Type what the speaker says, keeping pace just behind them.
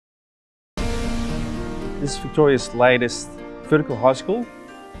This is Victoria's latest vertical high school.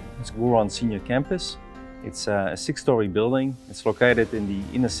 It's Wurun Senior Campus. It's a six-storey building. It's located in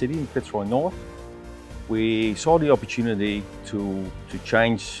the inner city in Fitzroy North. We saw the opportunity to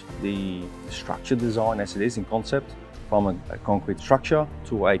change the structure design as it is in concept from a concrete structure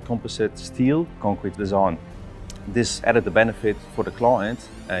to a composite steel concrete design. This added the benefit for the client,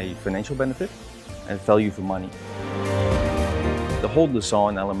 a financial benefit and value for money. The whole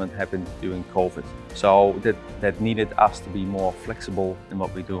design element happened during COVID, so that needed us to be more flexible in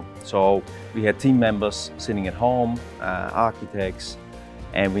what we do. So we had team members sitting at home, architects,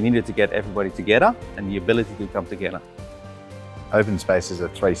 and we needed to get everybody together and the ability to come together. Open Space is a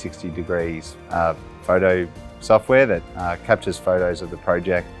 360 degrees photo software that captures photos of the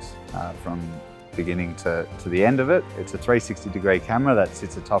project from beginning to the end of it. It's a 360 degree camera that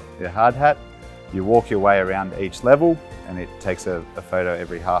sits atop your hard hat. You walk your way around each level and it takes a photo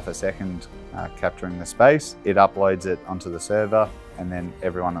every half a second, capturing the space. It uploads it onto the server and then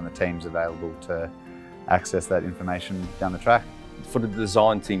everyone on the team's available to access that information down the track. For the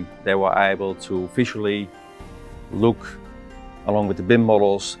design team, they were able to visually look along with the BIM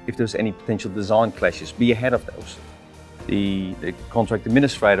models if there's any potential design clashes, be ahead of those. The contract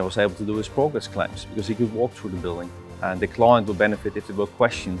administrator was able to do his progress claims because he could walk through the building, and the client will benefit if there were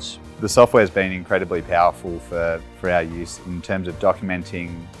questions. The software has been incredibly powerful for our use in terms of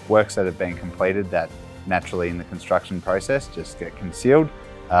documenting works that have been completed that naturally in the construction process just get concealed.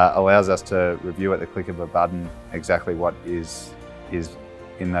 Allows us to review at the click of a button exactly what is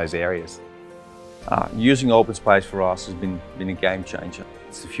in those areas. Using open space for us has been a game changer.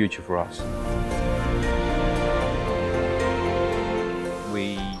 It's the future for us.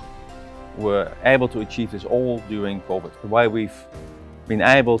 We were able to achieve this all during COVID. The way we've been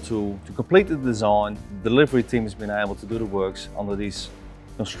able to complete the design, the delivery team has been able to do the works under these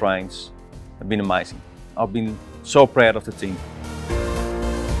constraints have been amazing. I've been so proud of the team.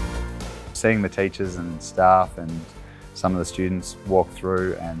 Seeing the teachers and staff and some of the students walk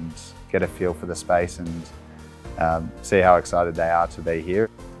through and get a feel for the space and see how excited they are to be here.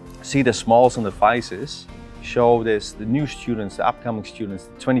 See the smiles on the faces, show this, the new students, the upcoming students,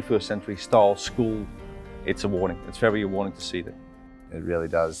 the 21st century style school. It's rewarding. It's very rewarding to see that. It really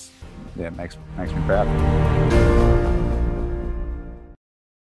does. Yeah, it makes me proud.